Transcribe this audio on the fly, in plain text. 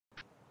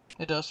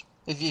It does.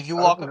 If you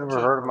walk I've up never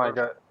to heard of my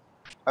guy.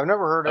 I've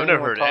never heard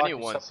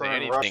anyone except say for in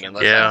anything Russian.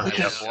 unless Yeah. I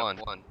play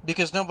F1.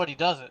 because nobody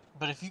does it.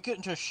 But if you get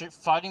into a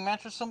fighting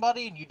match with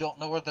somebody and you don't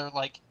know where they're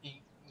like,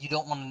 you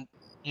don't want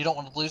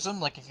to lose them.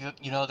 Like if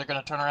you know they're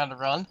gonna turn around and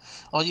run,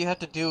 all you have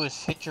to do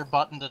is hit your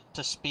button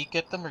to speak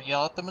at them or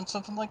yell at them and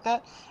something like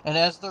that. And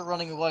as they're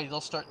running away,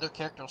 their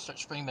character will start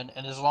screaming.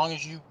 And as long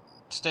as you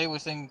stay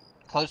within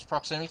close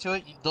proximity to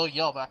it, they'll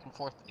yell back and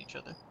forth at each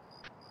other.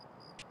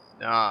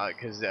 Nah,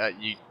 because I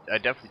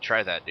definitely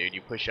try that, dude.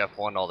 You push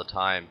F1 all the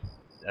time,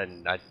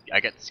 and I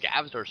get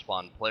scavs to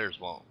respond, players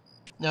won't.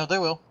 No, they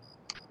will.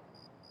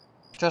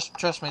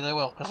 Trust me, they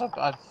will.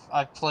 Because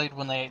I've played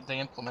when they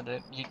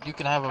implemented it. You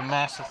can have a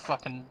massive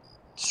fucking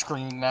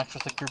screaming match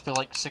with a group of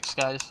like 6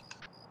 guys.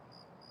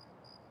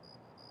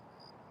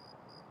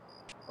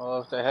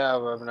 Well, if they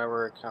have, I've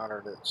never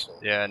encountered it. So.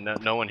 Yeah,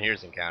 no one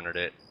here's encountered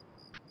it.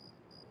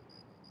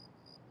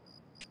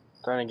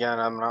 Then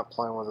again, I'm not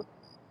playing with.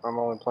 I'm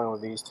only playing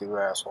with these two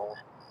assholes.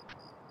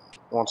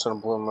 Once in a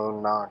blue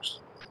moon, Knox.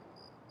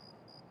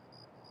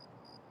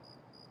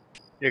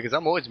 Yeah, because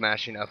I'm always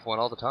mashing F1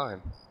 all the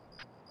time.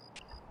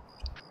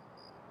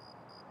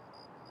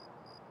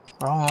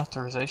 Wrong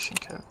authorization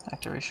code.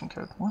 Activation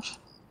code. What?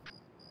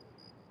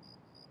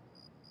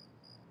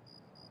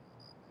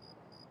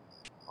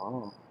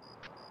 Oh.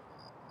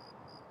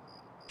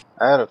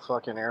 I had a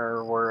fucking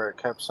error where it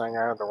kept saying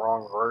I had the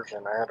wrong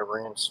version. I had to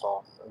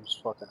reinstall. It was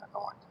fucking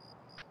annoying.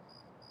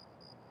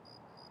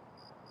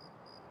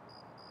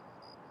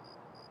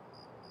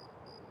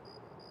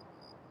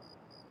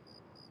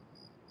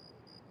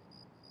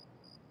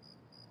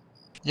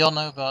 Y'all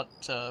know about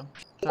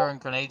throwing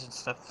grenades and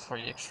stuff before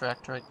you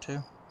extract, right,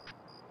 too?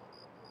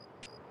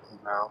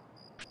 No.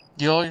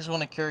 You always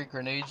want to carry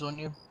grenades on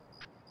you,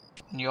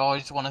 and you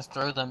always want to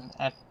throw them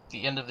at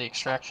the end of the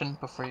extraction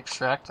before you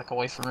extract, like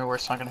away from you where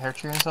it's not going to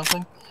hurt you or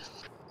something.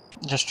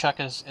 Just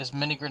chuck as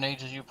many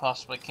grenades as you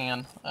possibly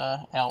can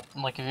out.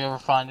 Like if you ever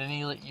find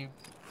any that you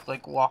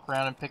like walk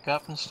around and pick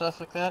up and stuff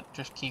like that,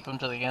 just keep them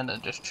to the end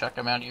and just chuck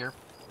them out of your.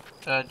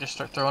 Just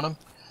start throwing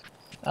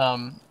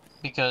them,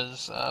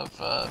 because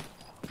of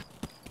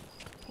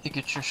it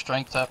gets your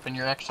strength up and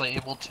you're actually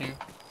able to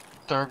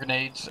throw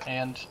grenades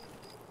and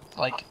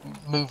like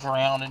move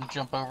around and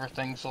jump over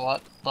things a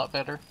lot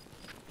better.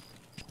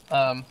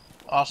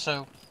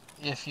 Also,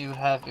 if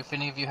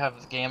any of you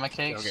have the gamma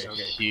case,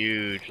 Okay,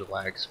 huge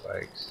lag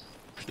spikes.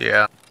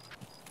 Yeah.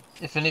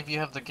 if any of you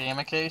have the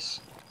gamma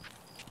case,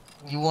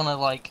 you want to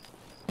like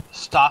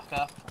stock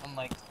up on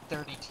like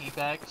 30 tea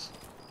bags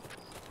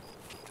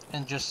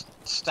and just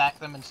stack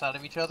them inside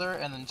of each other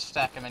and then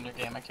stack them in your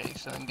gamma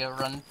case and then go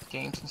run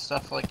games and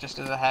stuff like just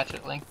as a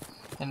hatchet link,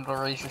 and it'll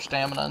raise your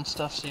stamina and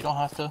stuff so you don't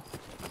have to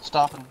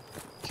stop and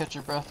catch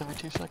your breath every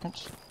 2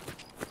 seconds.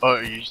 Oh,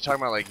 are you just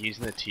talking about like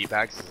using the tea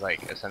bags as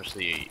like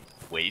essentially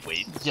weight?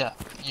 Yeah.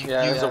 You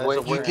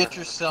get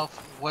yourself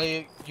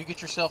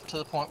to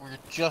the point where you're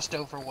just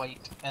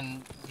overweight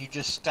and you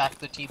just stack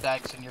the tea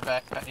bags in your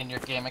backpack in your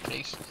gamma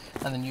case,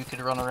 and then you could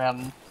run around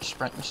and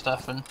sprint and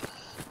stuff and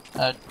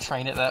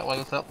train it that way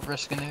without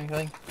risking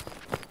anything.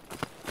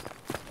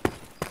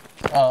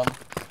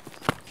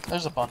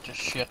 There's a bunch of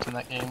shit in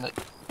that game that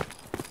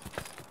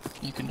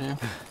you can do.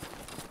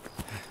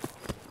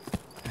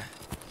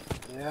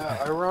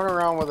 Yeah, I run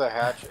around with a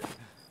hatchet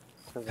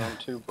because I'm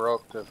too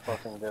broke to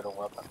fucking get a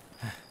weapon.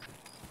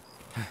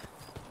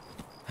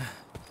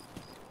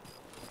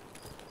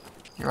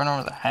 You run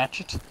over the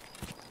hatchet?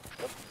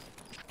 Yep.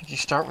 Did you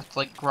start with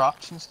like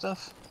groks and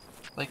stuff?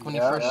 Like when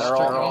you first they're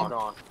start all game?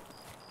 gone.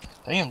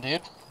 Damn,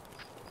 dude.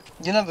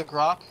 You know the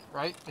grok,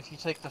 right? If you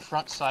take the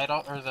front sight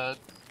off, or the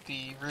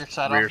rear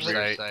sight off of it?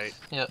 Rear sight.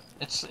 Yeah,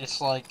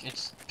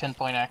 it's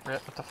pinpoint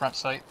accurate with the front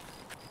sight.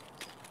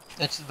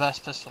 It's the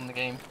best pistol in the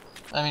game.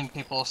 I mean,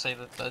 people will say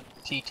that the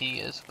TT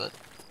is, but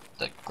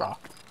the grok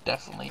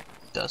definitely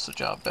does the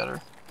job better.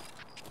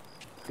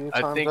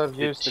 I think I've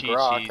the used the TT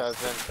grok is as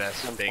the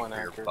best bang pinpoint for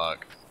your accurate.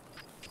 buck.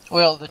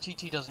 Well, the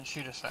TT doesn't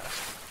shoot as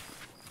fast.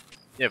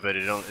 Yeah, but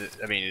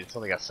I mean, it's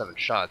only got 7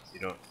 shots.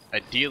 You don't.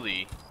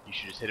 Ideally, you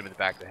should just hit him in the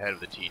back of the head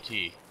with a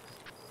TT.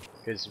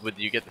 Because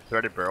you get the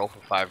threaded barrel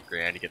for 5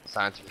 grand, you get the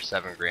silencer for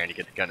 7 grand, you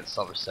get the gun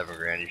itself for 7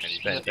 grand. You're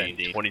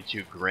spending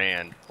 22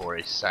 grand for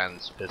a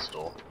silenced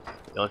pistol.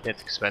 The only thing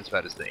that's expensive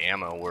about it is the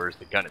ammo, whereas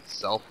the gun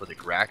itself for the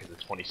Grak is a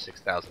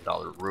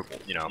 $26,000 ruble.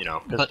 You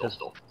know,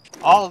 pistol.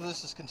 All of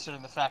this is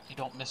considering the fact you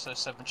don't miss those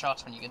 7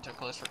 shots when you get into a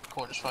close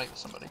quarters fight with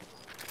somebody.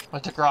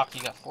 With the grok,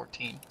 you got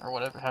 14 or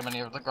whatever, how many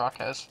of the grok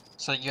has.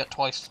 So you got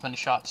twice as many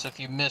shots. So if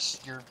you miss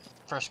your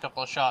first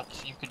couple of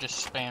shots, you could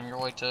just spam your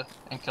way to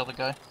and kill the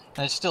guy.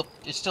 And it's still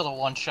a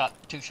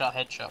 1-shot, 2-shot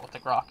headshot with the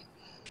grok.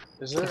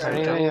 Is there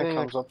anything that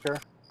comes up here?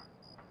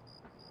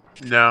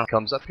 No.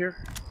 Comes up here?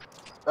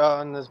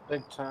 In this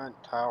big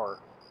tower.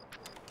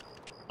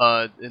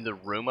 In the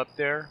room up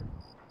there,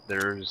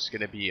 there's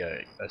gonna be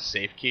a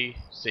safe key,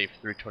 safe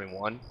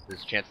 321.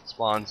 There's a chance it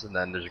spawns, and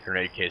then there's a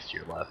grenade case to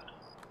your left.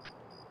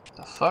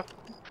 The fuck?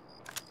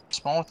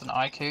 Spawn with an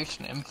eye case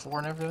and M4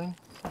 and everything?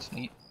 That's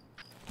neat.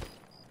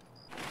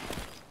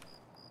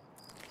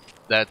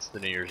 That's the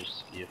New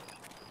Year's gift.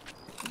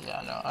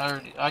 Yeah, no,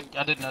 I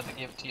didn't have to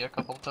give it to you a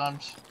couple of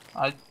times.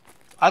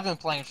 I've been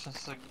playing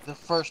since the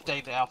first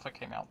day the alpha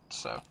came out,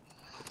 so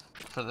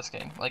for this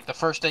game. Like the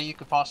first day you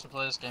could possibly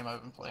play this game,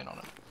 I've been playing on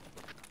it.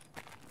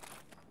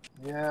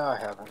 Yeah, I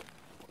haven't.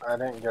 I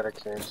didn't get a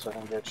case, so I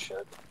didn't get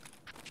shit.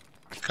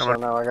 Come So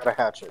on. now I got a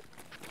hatchet.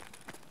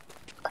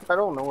 I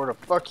don't know where the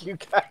fuck you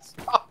guys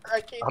are.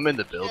 I can't. I'm in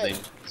the building,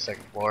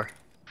 second floor.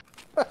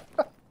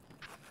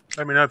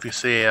 Let me know if you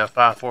see a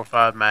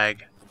 5.45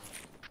 mag.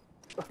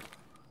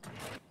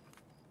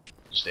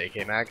 Just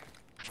AK mag.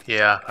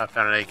 Yeah, I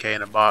found an AK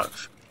in a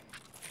box.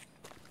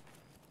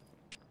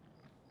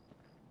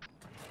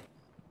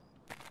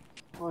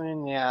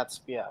 When yeah, it's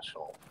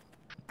special.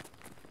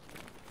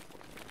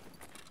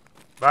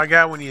 By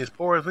God, when you as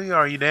poor as we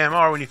are, you damn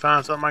are when you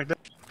find something like that.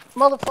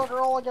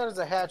 Motherfucker, all I got is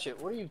a hatchet.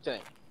 What do you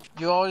think?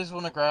 You always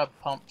want to grab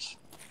pumps.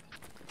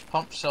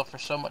 Pumps sell for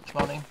so much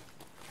money.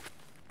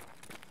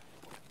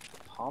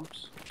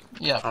 Pumps?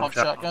 Yeah, pump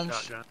shotguns.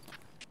 Shotgun.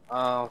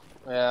 Oh,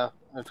 yeah.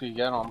 If you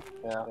get them,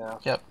 yeah.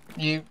 Yep.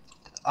 You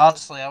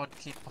honestly, I would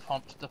keep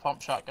the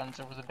pump shotguns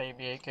over the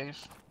baby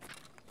AKs.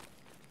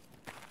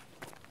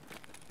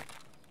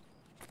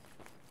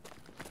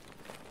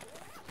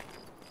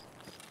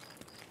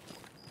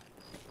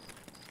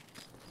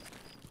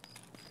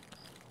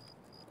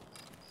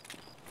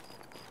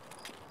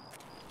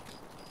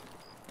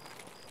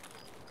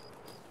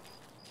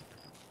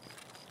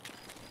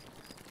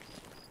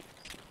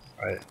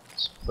 Alright,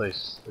 this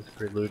place looks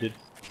pretty looted.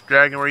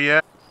 Dragon, where you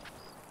at?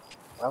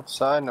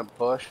 Outside in a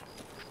bush.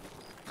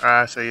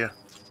 Alright, I see you.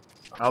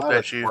 I hope Oh,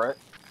 that's you. Brett.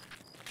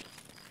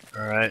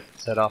 Alright,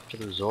 let's head off to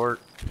the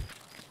resort.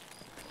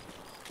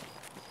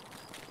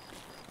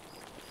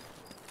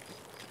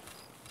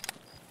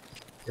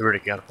 You already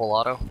got a full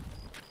auto?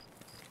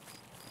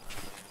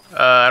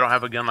 I don't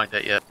have a gun like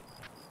that yet.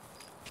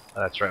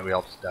 Oh, that's right, we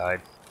all just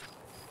died.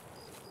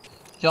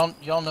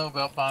 Y'all know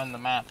about buying the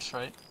maps,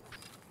 right?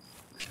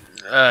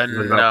 What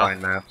about No.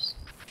 buying maps?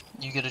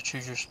 You get to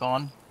choose your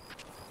spawn.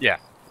 Yeah.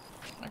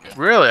 Okay.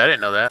 Really? I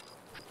didn't know that.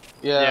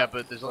 Yeah,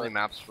 but there's only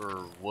maps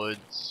for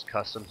woods,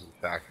 customs, and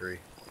factory.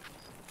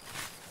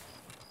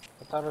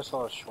 I thought I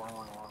saw a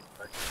shoreline one.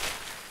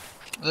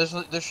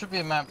 There should be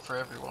a map for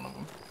every one of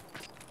them.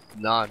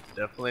 Nah,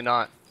 definitely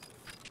not.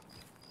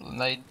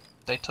 And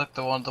they took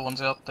the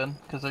ones out then,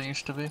 because there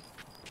used to be.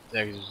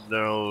 Yeah, 'cause there's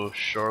no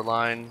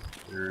shoreline.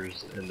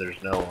 There's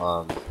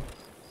no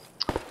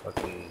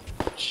fucking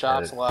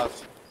Shots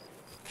left.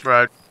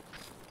 Right.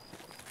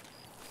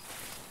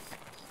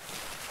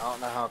 I don't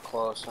know how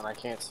close, and I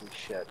can't see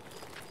shit.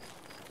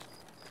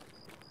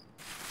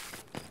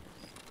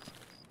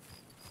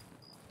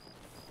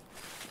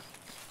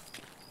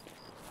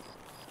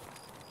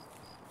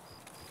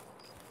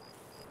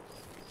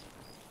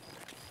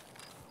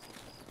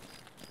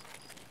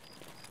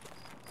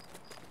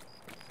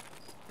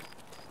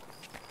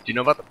 Do you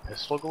know about the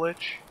pistol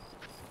glitch?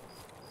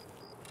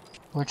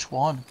 Which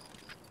one?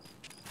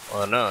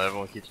 Well, no,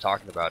 everyone keeps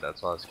talking about it,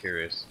 that's why I was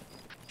curious.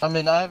 I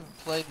mean, I haven't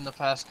played in the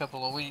past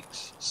couple of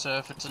weeks, so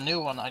if it's a new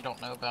one, I don't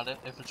know about it.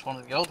 If it's one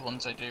of the old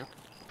ones, I do.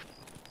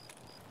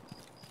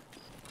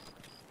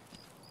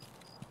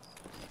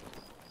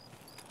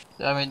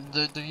 I mean,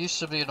 there used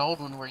to be an old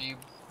one where you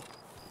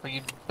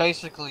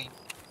basically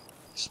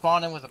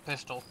spawn in with a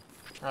pistol,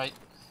 right?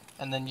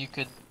 And then you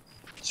could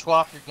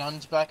swap your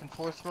guns back and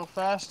forth real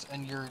fast,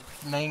 and your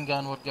main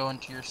gun would go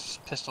into your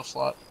pistol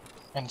slot.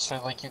 And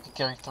so, like, you could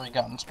carry 3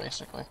 guns,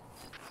 basically.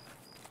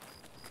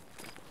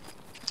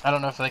 I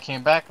don't know if they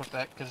came back with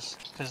that, because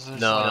there's...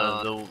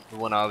 No, the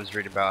one I was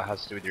reading about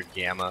has to do with your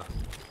gamma.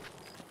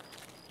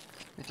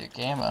 With your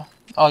gamma?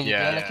 Oh, your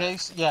Yeah, gamma yeah.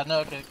 case? Yeah, no,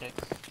 okay.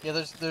 Yeah,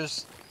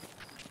 there's...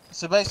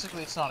 So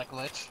basically, it's not a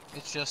glitch.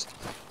 It's just,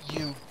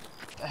 you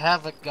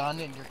have a gun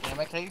in your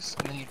gamma case,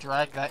 and then you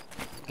drag that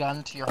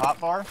gun to your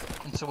hotbar,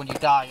 and so when you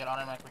die, it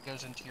automatically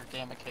goes into your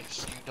gamma case,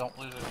 so you don't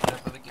lose it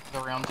whenever the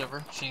round's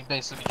over. So you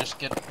basically just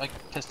get, like,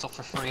 a pistol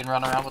for free and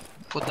run around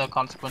with no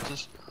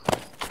consequences.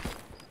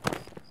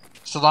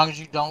 So long as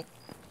you don't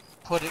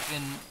put it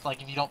in,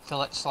 like, if you don't fill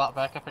that slot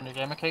back up in your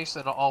gamma case,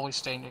 it'll always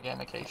stay in your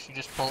gamma case. You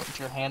just pull it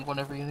into your hand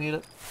whenever you need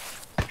it.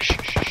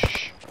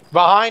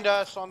 Behind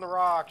us on the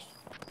rocks.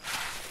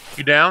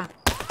 You down?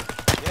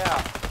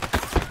 Yeah.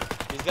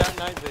 He's got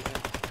night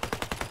vision.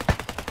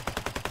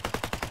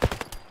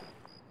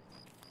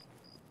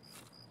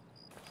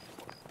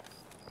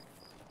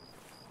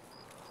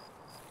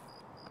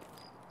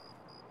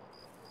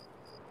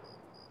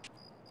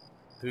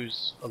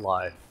 Who's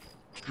alive?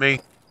 Me.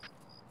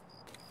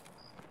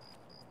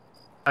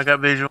 I got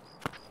visual.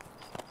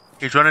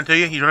 He's running to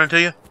you. He's running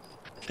to you.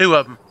 2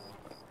 of them.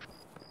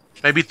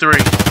 Maybe 3.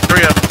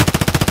 3 of them.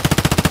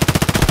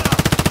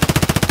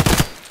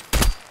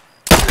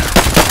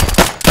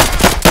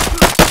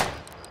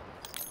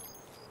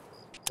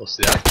 We'll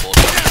see that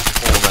bullshit.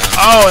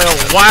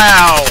 Oh,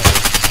 wow.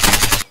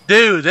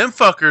 Dude, them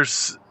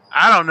fuckers,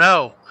 I don't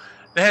know.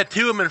 They had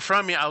 2 of them in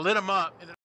front of me. I lit them up.